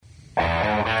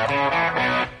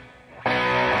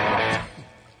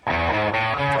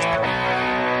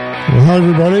Well, hi,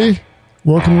 everybody.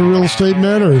 Welcome to Real Estate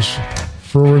Matters.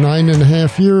 For over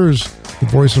 9.5 years, the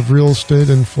voice of real estate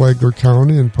in Flagler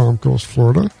County in Palm Coast,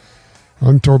 Florida.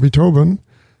 I'm Toby Tobin.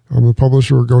 I'm the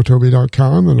publisher of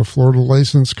GoToby.com and a Florida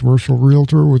licensed commercial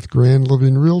realtor with Grand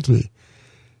Living Realty.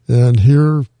 And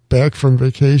here, back from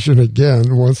vacation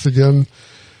again, once again,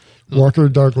 Walker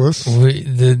Douglas.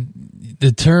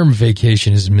 The term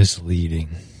vacation is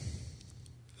misleading.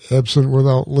 Absent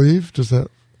without leave? Does that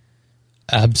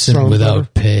absent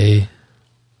without pay?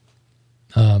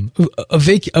 All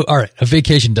right, a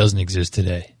vacation doesn't exist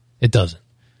today. It doesn't.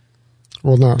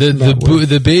 Well,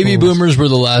 the baby boomers were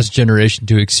the last generation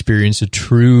to experience a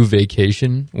true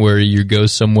vacation where you go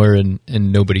somewhere and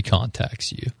nobody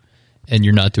contacts you and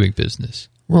you're not doing business.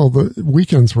 Well, the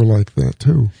weekends were like that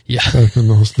too. Yeah, back in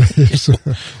those days.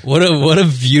 What a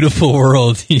beautiful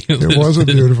world. It was a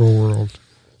beautiful world.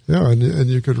 Yeah, and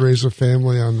you could raise a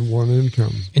family on one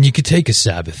income, and you could take a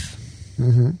Sabbath.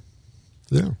 Mm-hmm.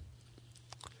 Yeah,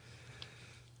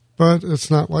 but it's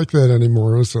not like that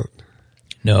anymore, is it?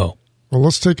 No. Well,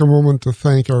 let's take a moment to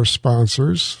thank our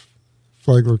sponsors: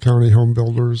 Flagler County Home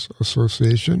Builders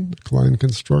Association, Klein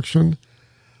Construction,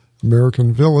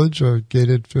 American Village, a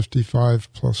gated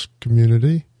 55-plus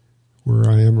community where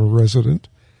I am a resident,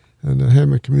 and the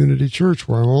Hammock Community Church,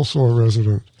 where I'm also a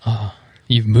resident.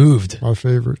 You've moved. My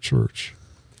favorite church.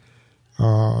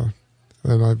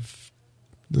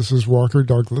 This is Walker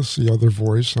Douglas, the other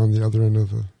voice on the other end of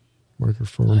the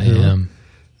microphone here. I am.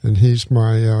 And he's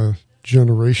my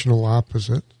generational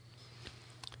opposite.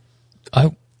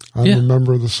 I'm a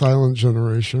member of the silent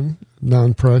generation,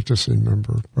 non-practicing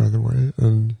member, by the way,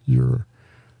 and you're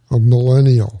a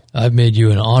millennial. I've made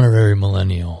you an honorary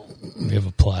millennial. We have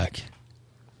a plaque.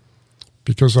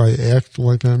 Because I act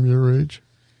like I'm your age?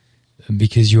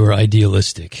 Because you are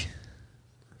idealistic.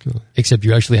 Okay. Except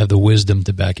you actually have the wisdom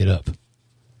to back it up.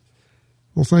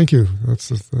 Well, thank you. That's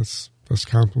the best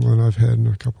compliment I've had in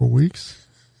a couple of weeks.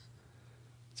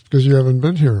 It's because you haven't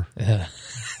been here. Yeah.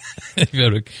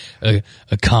 You've had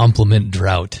a compliment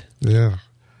drought. Yeah.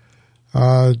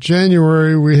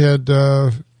 January, we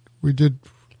did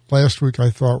last week,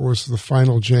 I thought, was the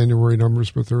final January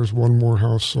numbers, but there was one more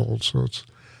house sold. So it's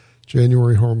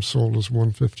January homes sold is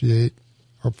 158,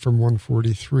 up from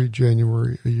 143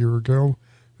 January a year ago.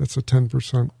 That's a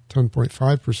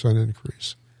 10.5%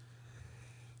 increase.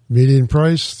 Median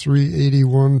price,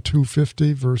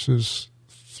 $381,250 versus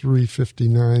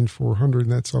 $359,400.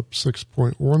 That's up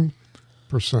 6.1%.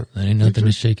 That ain't nothing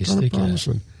to shake a stick at.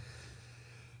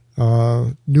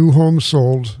 New homes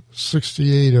sold,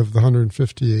 68 of the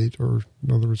 158, or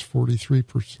in other words,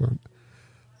 43%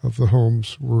 of the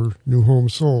homes were new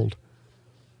homes sold.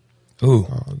 Ooh.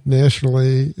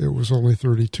 Nationally, it was only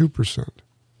 32%.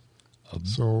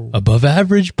 So above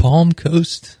average, Palm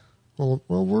Coast? Well,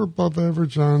 we're above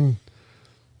average on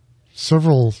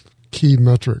several key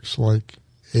metrics like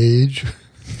age,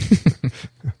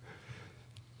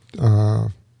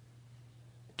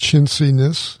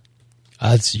 chintziness.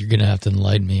 You're going to have to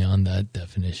enlighten me on that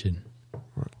definition.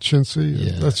 Chintzy?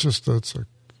 Yeah. That's a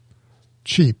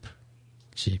cheap.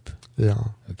 Cheap. Yeah.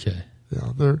 Okay.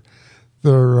 Yeah, they're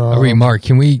Mark,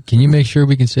 can you make sure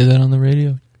we can say that on the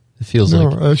radio? It feels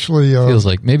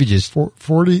like maybe just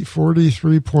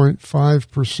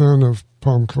 43.5% of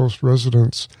Palm Coast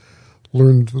residents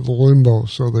learned the limbo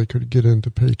so they could get in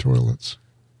to pay toilets.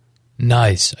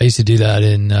 Nice. I used to do that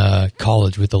in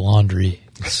college with the laundry.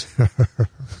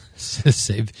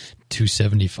 Save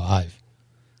 $275.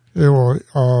 Yeah, well,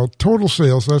 total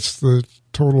sales, that's the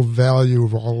total value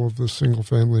of all of the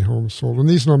single-family homes sold. And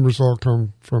these numbers all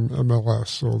come from MLS,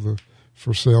 so the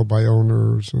for sale by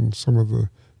owners and some of the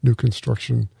new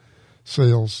construction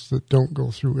sales that don't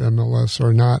go through MLS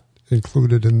are not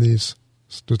included in these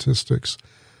statistics.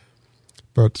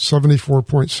 But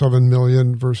 74.7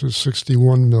 million versus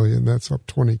 61 million, that's up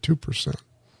 22%.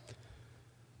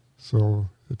 So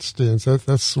it stands.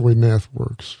 That's the way math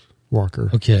works,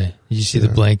 Walker. Okay. Did you see the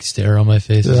blank stare on my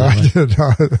face? Yeah, I did.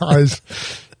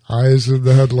 Eyes in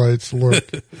the headlights. Look,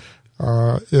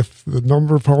 if the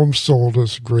number of homes sold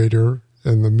is greater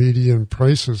and the median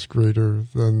price is greater,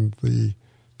 then the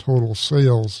total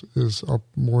sales is up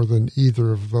more than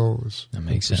either of those. That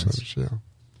makes sense. Yeah.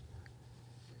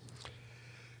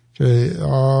 Okay,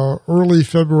 early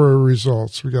February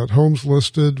results. We got homes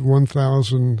listed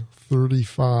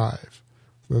 1,035.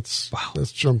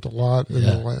 That's jumped a lot in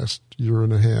the last year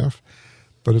and a half,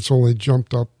 but it's only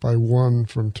jumped up by one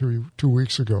from two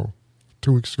weeks ago.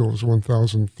 2 weeks ago it was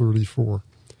 1,034.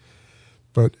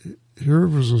 But here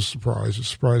was a surprise. It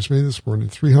surprised me this morning.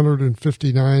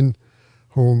 359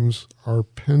 homes are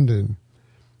pending,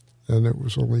 and it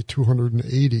was only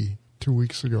 280 2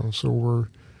 weeks ago. So we're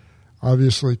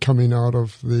obviously coming out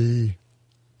of the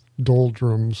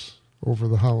doldrums over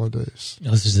the holidays.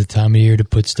 This is the time of year to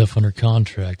put stuff under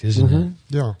contract, isn't it?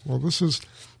 Yeah. Well, this is,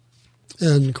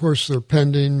 and of course, the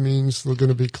pending means they're going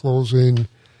to be closing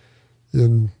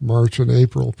in March and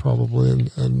April probably,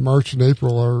 and March and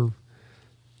April are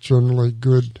generally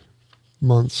good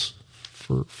months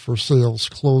for sales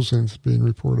closings being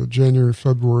reported. January,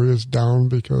 February is down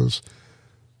because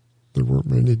there weren't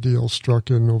many deals struck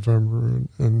in November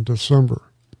and December.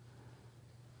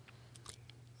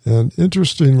 And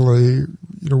interestingly,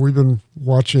 we've been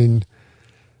watching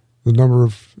the number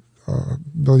of $1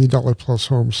 million plus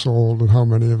homes sold and how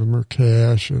many of them are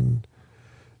cash. And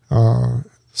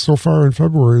so far in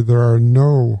February, there are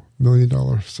no $1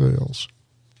 million sales.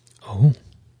 Oh.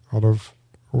 Out of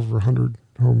over 100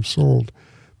 homes sold.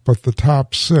 But the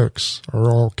top 6 are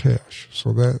all cash.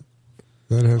 So that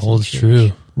has holds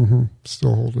true.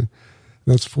 Still holding.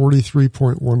 That's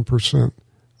 43.1%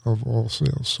 of all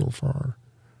sales so far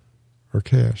are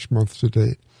cash month to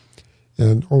date.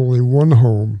 And only one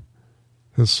home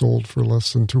has sold for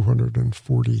less than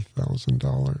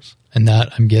 $240,000. And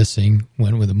that, I'm guessing,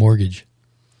 went with a mortgage.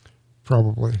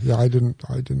 Probably. Yeah, I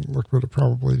didn't look, but it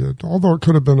probably did. Although it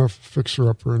could have been a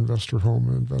fixer-upper investor home.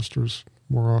 Investors,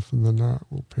 more often than not,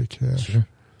 will pay cash. Sure.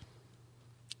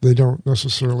 They don't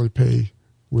necessarily pay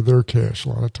with their cash a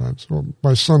lot of times. Well,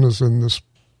 my son is in this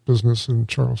business in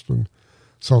Charleston,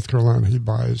 South Carolina. He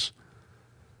buys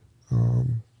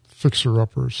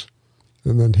fixer-uppers,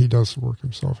 and then he does the work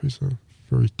himself. He's a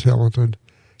very talented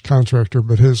contractor,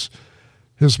 but his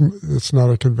it's not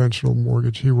a conventional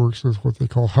mortgage. He works with what they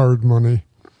call hard money.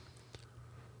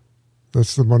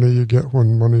 That's the money you get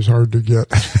when money's hard to get.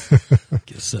 I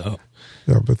guess so.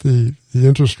 Yeah, but the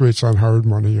interest rates on hard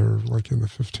money are like in the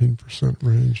 15%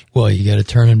 range. Well, you got to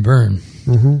turn and burn.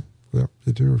 Yeah,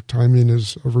 you do. Timing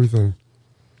is everything.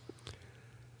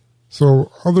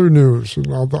 So other news,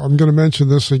 and I'm going to mention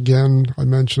this again. I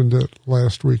mentioned it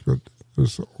last week, but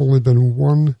there's only been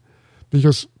one,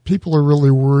 because people are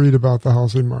really worried about the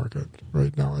housing market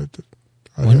right now.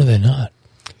 When are they not?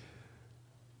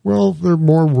 Well, they're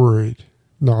more worried.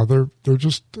 No, they're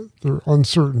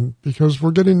uncertain because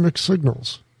we're getting mixed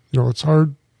signals. It's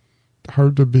hard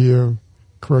to be a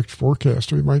correct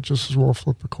forecaster. You might just as well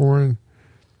flip a coin.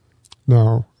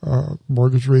 Now,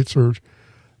 mortgage rates are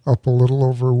up a little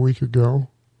over a week ago.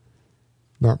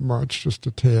 Not much, just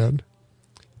a tad.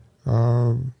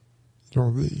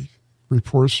 The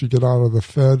reports you get out of the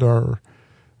Fed are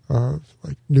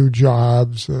like new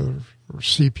jobs or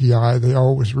CPI. They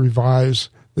always revise.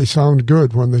 They sound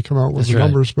good when they come out with the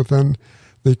numbers, but then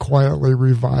they quietly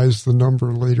revise the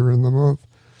number later in the month.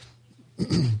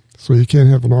 So you can't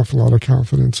have an awful lot of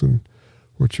confidence in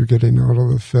what you're getting out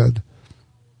of the Fed.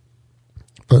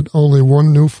 But only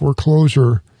one new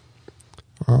foreclosure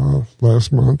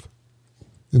last month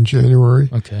in January.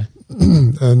 Okay.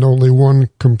 And only one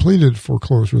completed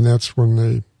foreclosure, and that's when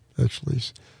they actually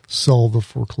sell the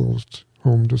foreclosed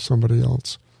home to somebody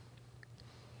else.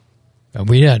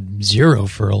 We had 0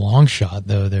 for a long shot,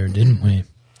 though, there, didn't we?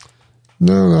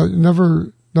 No,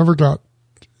 never got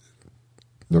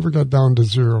down to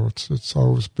 0. It's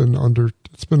always been under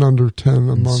 10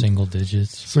 a month. Single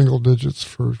digits. Single digits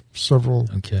for several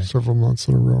months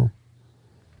in a row.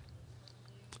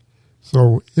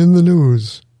 So in the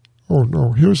news, oh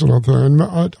no, here's another thing.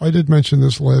 I did mention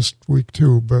this last week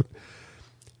too, but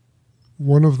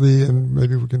one of and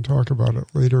maybe we can talk about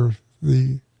it later,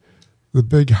 the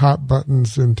big hot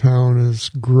buttons in town is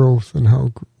growth and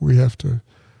how we have to.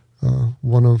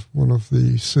 One of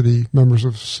the city members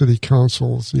of city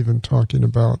council is even talking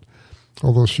about,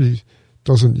 although she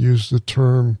doesn't use the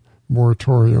term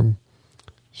moratorium,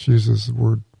 she uses the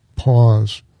word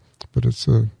pause, but it's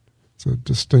a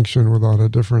distinction without a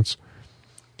difference.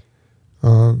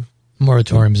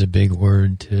 Moratorium's a big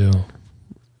word too.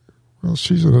 Well,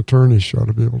 she's an attorney. She ought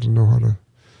to be able to know how to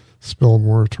spell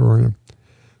moratorium.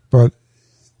 But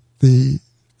the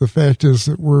fact is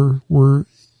that we're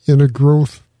in a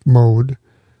growth mode,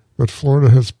 but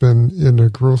Florida has been in a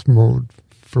growth mode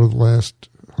for the last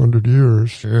 100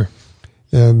 years. Sure.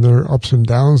 And there are ups and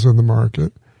downs in the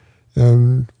market,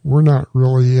 and we're not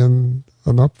really in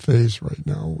an up phase right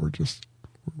now. We're just,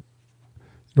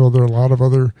 there are a lot of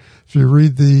other, if you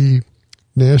read the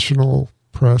national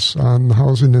press on the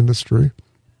housing industry,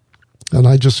 and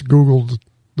I just Googled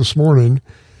this morning,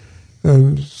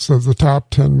 and it says the top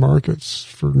 10 markets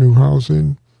for new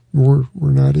housing, we're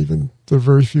not even, there are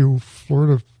very few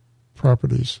Florida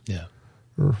properties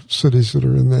or cities that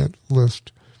are in that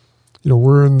list.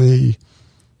 We're in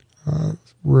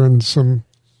some,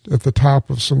 at the top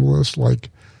of some lists like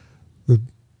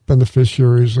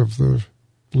beneficiaries of the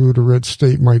blue to red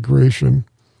state migration.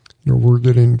 We're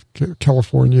getting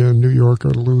California and New York are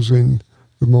losing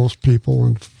the most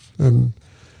people, and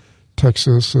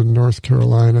Texas and North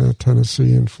Carolina,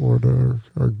 Tennessee, and Florida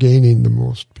are gaining the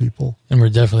most people. And we're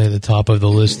definitely at the top of the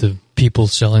list of people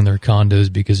selling their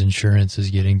condos because insurance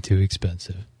is getting too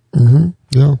expensive. Mm-hmm.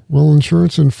 Yeah. Well,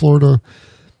 insurance in Florida,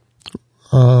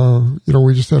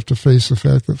 we just have to face the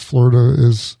fact that Florida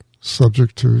is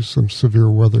subject to some severe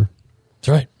weather. That's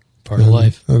right. Part of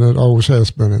life. And it always has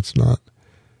been. It's not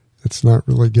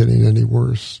really getting any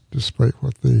worse, despite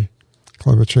what the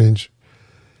climate change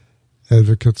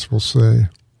advocates will say.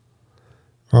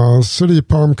 City of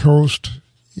Palm Coast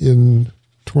in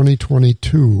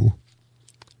 2022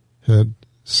 had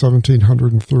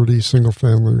 1,730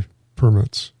 single-family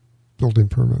permits, building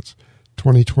permits.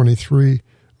 2023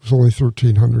 was only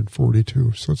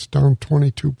 1,342, so it's down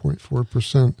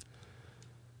 22.4%.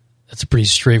 That's a pretty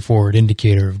straightforward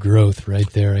indicator of growth right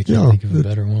there. I can't think of a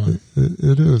better one.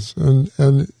 It is, and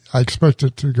I expect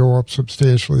it to go up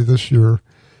substantially this year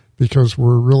because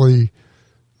we're really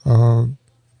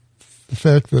the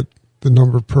fact that the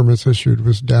number of permits issued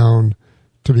was down,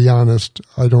 to be honest,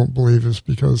 I don't believe is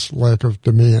because lack of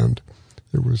demand.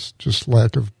 It was just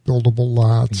lack of buildable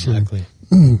lots. Exactly.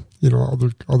 And,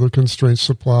 other constraints,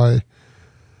 supply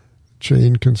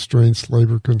chain constraints,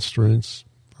 labor constraints,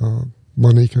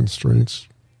 money constraints,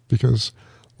 because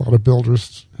a lot of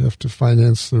builders have to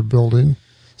finance their building.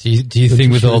 So do you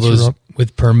think with all those,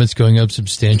 with permits going up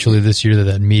substantially this year,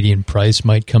 that median price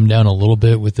might come down a little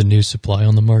bit with the new supply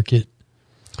on the market?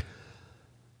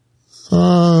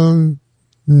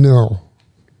 No,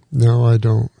 I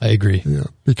don't. I agree. Yeah,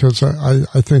 because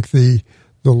I think the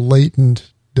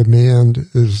latent demand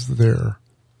is there.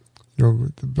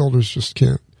 The builders just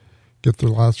can't get their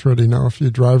lots ready. Now, if you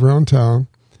drive around town,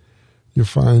 you'll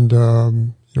find,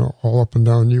 all up and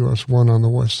down US 1 on the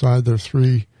west side, there are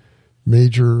 3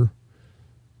 major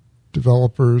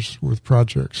developers with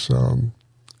projects,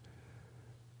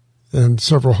 and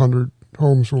several hundred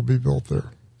homes will be built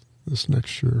there this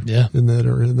next year in that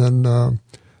area. And then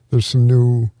there's some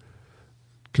new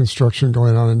construction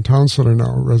going on in town center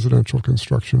now, residential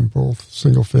construction, both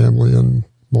single-family and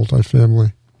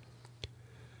multifamily.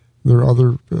 There are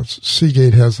other,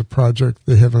 Seagate has a project.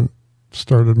 They haven't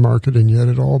started marketing yet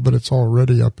at all, but it's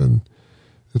already up in,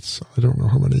 I don't know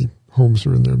how many homes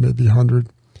are in there, maybe 100.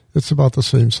 It's about the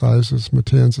same size as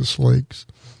Matanzas Lakes,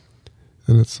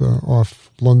 and it's off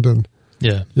London.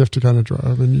 Yeah. You have to kind of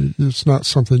drive, and it's not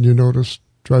something you notice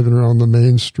driving around the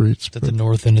main streets. At the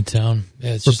north end of town.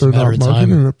 Yeah, it's just a matter of time. But they're not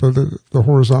marketing it, but the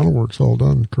horizontal work's all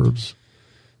done, curbs,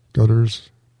 gutters.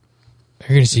 You're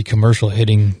going to see commercial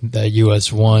hitting that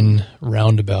US 1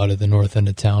 roundabout at the north end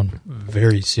of town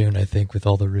very soon, I think, with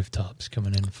all the rooftops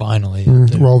coming in finally.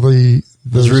 Well,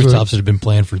 those rooftops that have been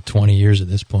planned for 20 years at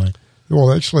this point.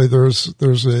 Well, actually, there's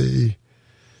a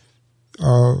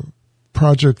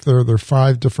project there. There are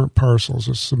 5 different parcels.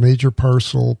 It's a major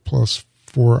parcel plus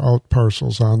 4 out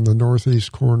parcels on the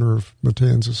northeast corner of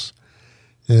Matanzas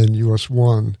and US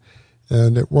 1.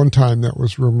 And at one time, that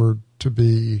was rumored to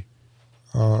be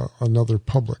another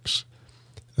Publix,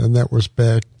 and that was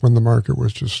back when the market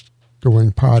was just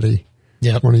going potty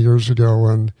 20 years ago,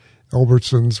 and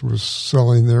Albertsons was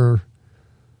selling their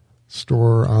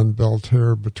store on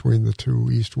Belterre between the 2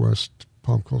 east-west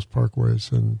Palm Coast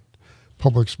Parkways, and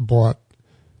Publix bought,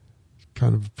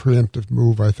 kind of a preemptive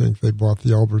move, I think. They bought the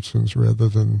Albertsons rather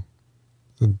than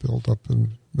build up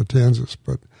in Matanzas,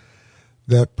 but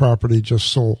that property just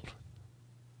sold,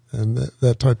 and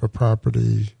that type of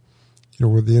property,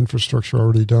 with the infrastructure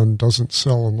already done, doesn't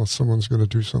sell unless someone's going to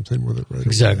do something with it right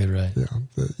Exactly away. right.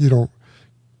 Yeah, you don't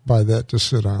buy that to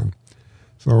sit on.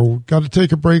 So, got to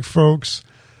take a break, folks.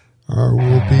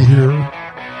 We'll be here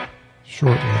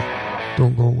shortly.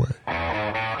 Don't go away.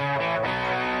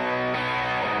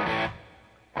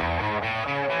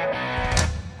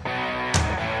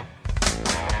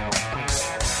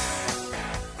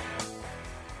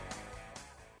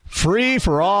 Free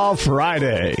for All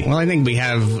Friday. Well, I think we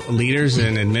have leaders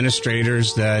and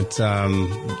administrators that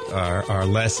are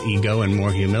less ego and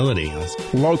more humility.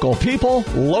 Local people,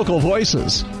 local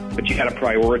voices. But you got to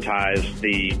prioritize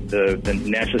the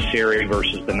necessary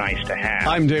versus the nice to have.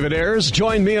 I'm David Ayers.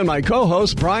 Join me and my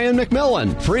co-host, Brian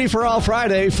McMillan. Free for All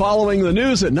Friday, following the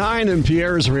news at 9 and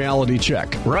Pierre's Reality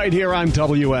Check. Right here on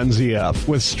WNZF,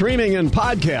 with streaming and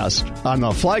podcast on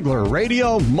the Flagler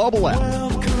Radio mobile app.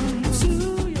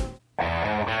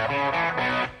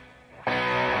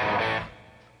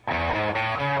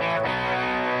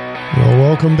 Well,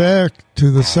 welcome back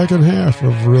to the second half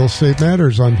of Real Estate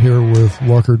Matters. I'm here with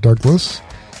Walker Douglas,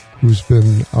 who's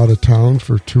been out of town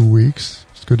for 2 weeks.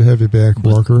 It's good to have you back,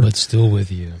 Walker. But still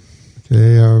with you.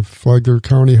 Okay, Flagler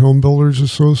County Home Builders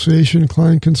Association,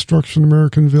 Klein Construction,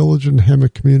 American Village, and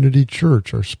Hammock Community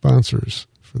Church are sponsors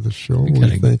for this show.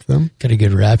 We thank them. Got a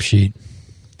good rap sheet.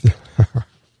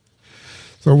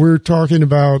 So we're talking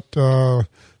about the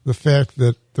fact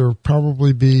that there'll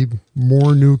probably be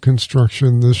more new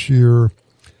construction this year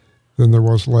than there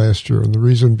was last year. And the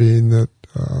reason being that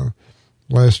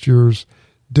last year's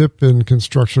dip in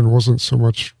construction wasn't so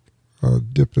much a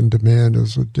dip in demand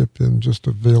as a dip in just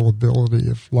availability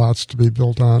of lots to be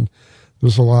built on.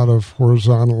 There's a lot of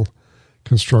horizontal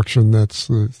construction. That's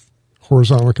the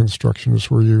horizontal construction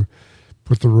is where you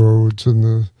put the roads and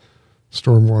the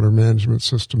stormwater management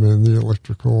system in, the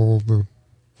electrical, the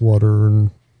water and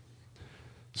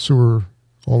sewer,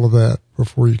 all of that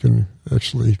before you can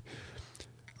actually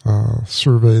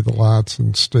survey the lots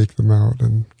and stake them out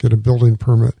and get a building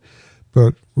permit.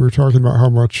 But we were talking about how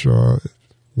much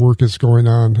work is going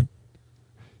on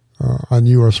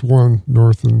US 1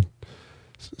 north and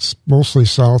mostly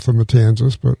south of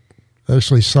Matanzas, but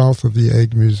actually south of the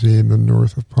Ag Museum and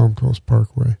north of Palm Coast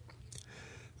Parkway.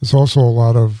 There's also a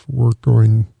lot of work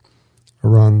going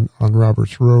around on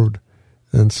Roberts Road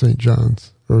and St.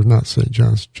 John's, or not St.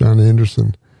 John's, John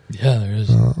Anderson. Yeah, there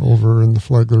is. Over in the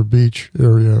Flagler Beach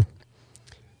area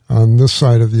on this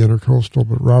side of the Intercoastal,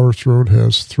 but Roberts Road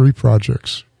has 3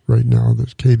 projects right now. The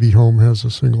KB Home has a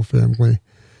single-family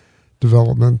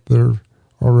development. They're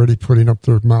already putting up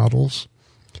their models.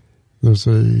 There's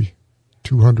a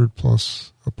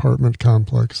 200-plus apartment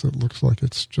complex that looks like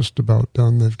it's just about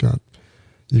done. They've got,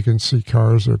 you can see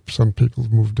cars, or some people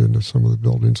have moved into some of the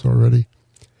buildings already.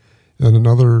 And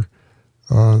another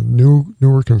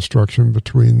newer construction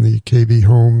between the KB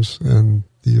Homes and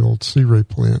the old Sea Ray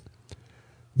plant.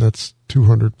 That's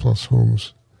 200-plus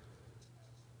homes,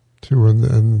 too,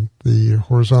 and the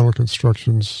horizontal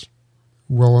construction's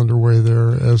well underway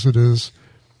there, as it is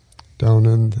down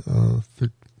in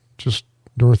just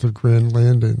north of Grand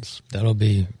Landings. That'll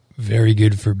be very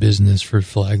good for business for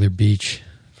Flagler Beach,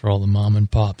 for all the mom and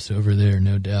pops over there,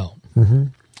 no doubt. Mm-hmm.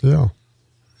 Yeah,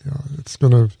 it's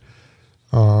going to.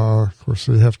 Of course,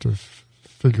 they have to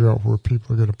figure out where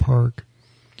people are going to park.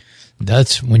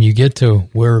 That's when you get to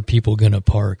where are people going to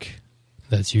park.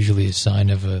 That's usually a sign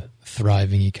of a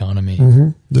thriving economy. Mm-hmm.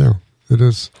 Yeah, it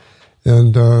is.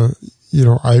 And, I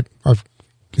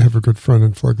have a good friend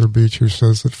in Flagler Beach who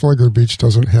says that Flagler Beach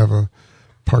doesn't have a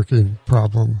parking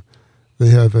problem. They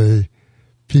have a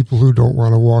people who don't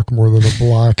want to walk more than a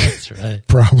block That's right.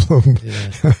 problem.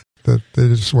 Yeah. That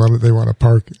they want to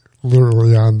park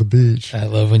literally on the beach. I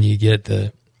love when you get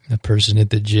the person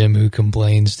at the gym who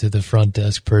complains to the front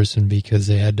desk person because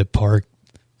they had to park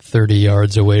 30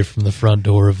 yards away from the front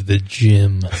door of the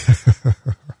gym.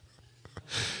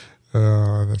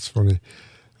 That's funny.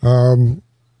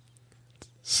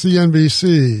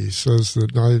 CNBC says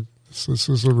that, this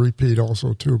is a repeat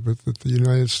also too, but that the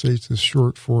United States is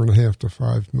short 4.5 to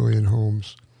 5 million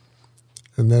homes.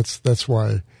 And that's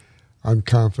why I'm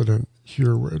confident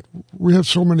here. We have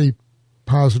so many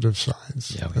positive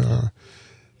signs. Yeah, we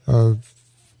do.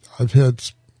 I've had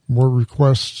more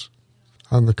requests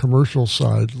on the commercial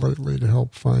side lately to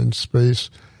help find space.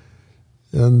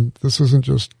 And this isn't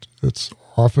just, it's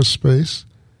office space,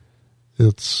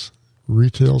 it's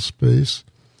retail space,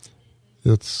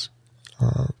 it's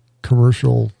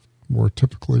commercial, more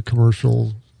typically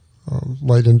commercial,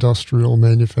 light industrial,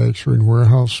 manufacturing,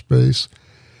 warehouse space.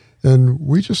 And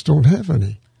we just don't have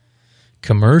any.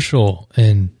 Commercial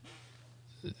and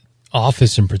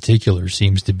office in particular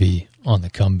seems to be on the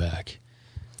comeback.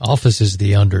 Office is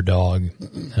the underdog,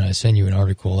 and I sent you an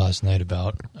article last night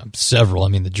about several. I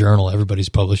mean, the Journal, everybody's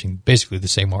publishing basically the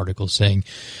same article saying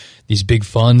these big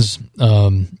funds,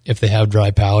 if they have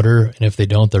dry powder, and if they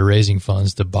don't, they're raising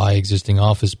funds to buy existing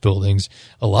office buildings.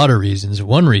 A lot of reasons.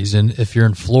 One reason, if you're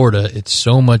in Florida, it's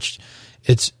so much,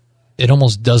 it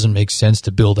almost doesn't make sense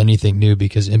to build anything new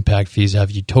because impact fees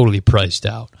have you totally priced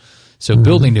out. So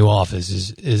building new office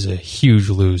is a huge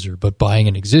loser, but buying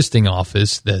an existing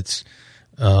office that's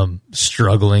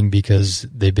struggling because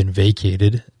they've been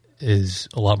vacated is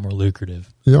a lot more lucrative.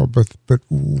 Yeah, but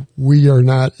we are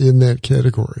not in that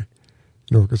category,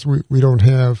 because we don't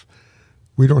have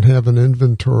an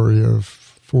inventory of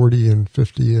 40 and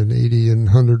 50 and 80 and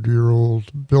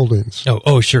 100-year-old buildings.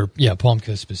 Oh, sure, yeah, Palm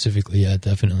Coast specifically, yeah,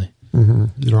 definitely.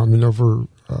 Mm-hmm. Over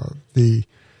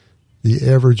the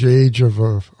average age of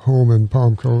a home in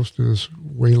Palm Coast is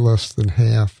way less than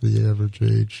half the average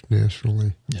age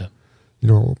nationally. Yeah.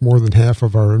 More than half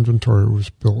of our inventory was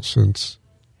built since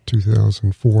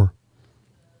 2004.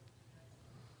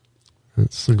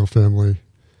 It's single-family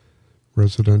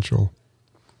residential.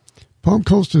 Palm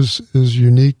Coast is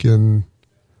unique in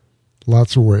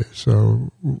lots of ways.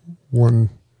 So, one,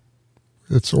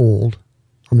 it's old.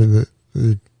 I mean,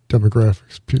 the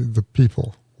demographics, the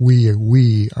people,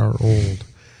 we are old.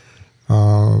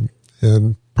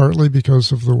 And partly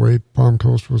because of the way Palm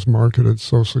Coast was marketed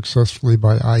so successfully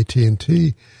by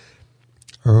IT&T,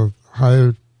 a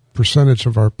higher percentage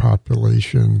of our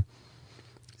population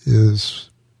is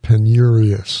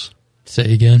penurious.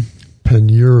 Say again?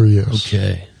 Penurious.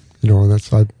 Okay. And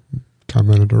I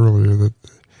commented earlier that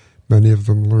many of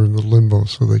them learned the limbo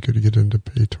so they could get into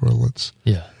pay toilets.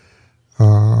 Yeah.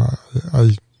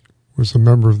 I was a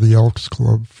member of the Elks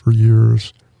Club for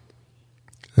years,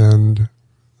 and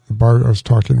I was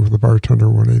talking with the bartender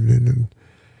one evening, and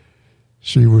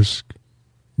she was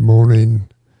moaning.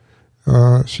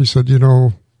 She said, you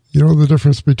know the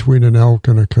difference between an elk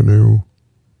and a canoe?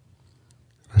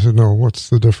 I said, no, what's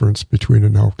the difference between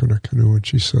an elk and a canoe? And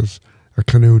she says, a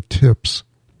canoe tips.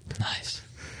 Nice.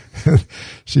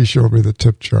 She showed me the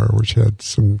tip jar, which had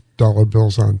some dollar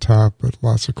bills on top, but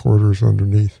lots of quarters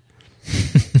underneath.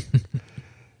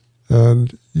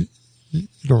 And,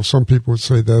 some people would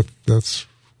say that's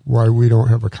why we don't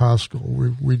have a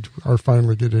Costco. We are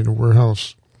finally getting a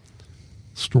warehouse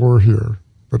store here,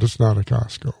 but it's not a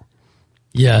Costco.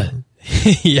 Yeah.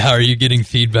 Yeah, are you getting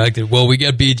feedback that, we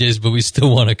got BJ's, but we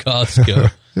still want a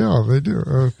Costco? Yeah, they do.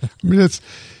 I mean,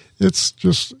 it's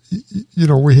just,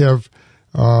 we have,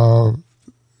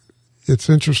 it's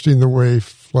interesting the way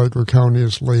Flagler County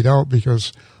is laid out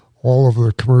because all of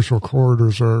the commercial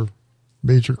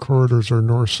major corridors are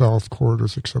north-south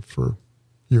corridors except for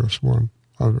US 1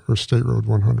 or State Road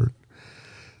 100.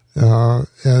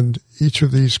 And each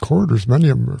of these corridors, many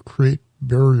of them create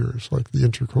barriers like the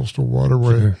Intercoastal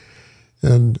Waterway. Sure.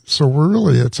 And so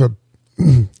it's a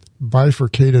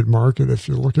bifurcated market. If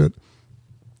you look at,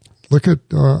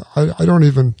 I don't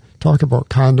even talk about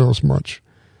condos much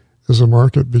as a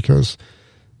market because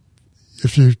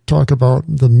if you talk about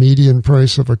the median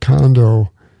price of a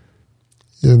condo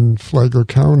in Flagler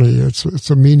County, it's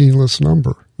a meaningless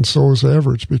number. And so is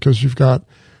average because you've got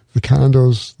the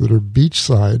condos that are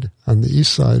beachside on the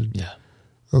east side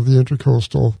of the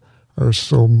Intercoastal are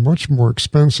so much more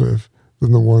expensive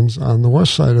than the ones on the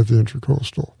west side of the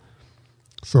Intercoastal.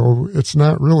 So it's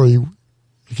not really,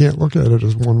 you can't look at it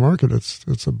as one market.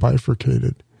 It's a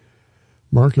bifurcated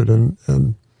market,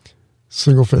 and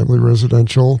single-family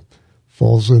residential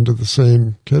falls into the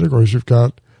same categories. You've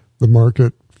got the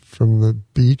market from the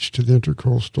beach to the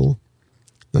Intercoastal,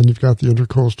 then you've got the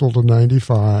Intercoastal to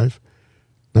 95,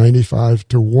 95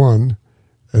 to 1,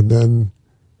 and then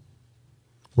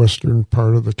western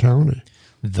part of the county.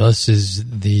 Thus is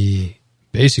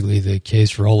basically the case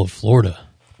for all of Florida.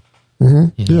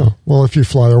 Mm-hmm. Yeah. Well, if you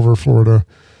fly over Florida,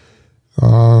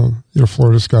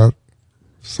 Florida's got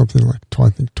something like, I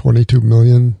think, 22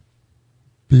 million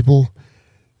people.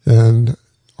 And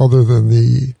other than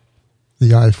the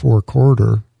I-4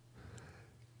 corridor,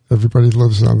 everybody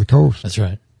lives on the coast. That's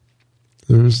right.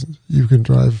 You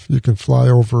can fly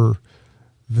over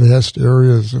vast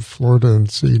areas of Florida and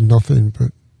see nothing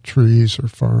but trees or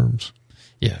farms.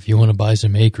 Yeah, if you want to buy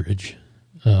some acreage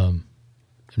and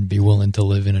be willing to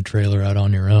live in a trailer out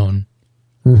on your own,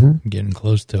 getting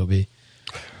close, Toby,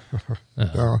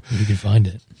 you can find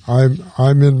it.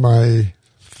 I'm in my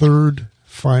third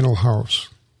final house.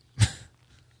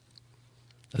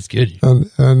 That's good.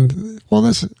 And well,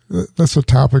 that's a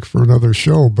topic for another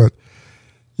show. But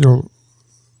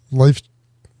life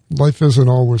isn't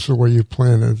always the way you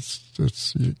plan it.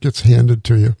 It gets handed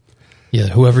to you. Yeah,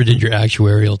 whoever did your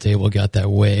actuarial table got that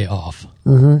way off.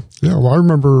 Mm-hmm. Yeah, well, I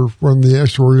remember when the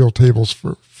actuarial tables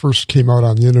first came out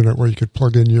on the internet, where you could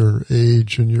plug in your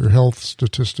age and your health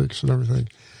statistics and everything.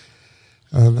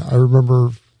 And I remember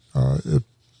it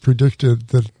predicted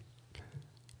that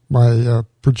my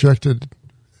projected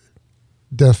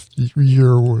death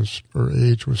year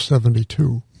age was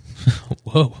 72.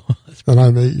 Whoa. And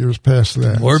I'm 8 years past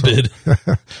that. Morbid. So,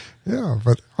 yeah,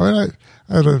 but I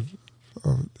had a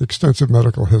extensive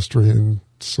medical history, and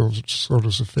so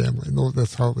does the family.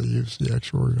 That's how they use the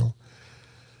actuarial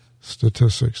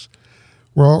statistics.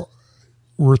 Well,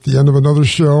 we're at the end of another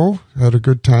show. Had a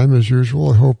good time as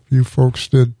usual. I hope you folks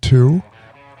did too.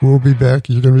 We'll be back.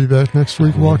 You're going to be back next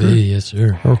week, Walker? Yes,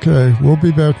 sir. Okay, we'll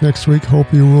be back next week.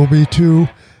 Hope you will be too.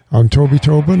 I'm Toby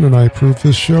Tobin, and I approve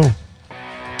this show.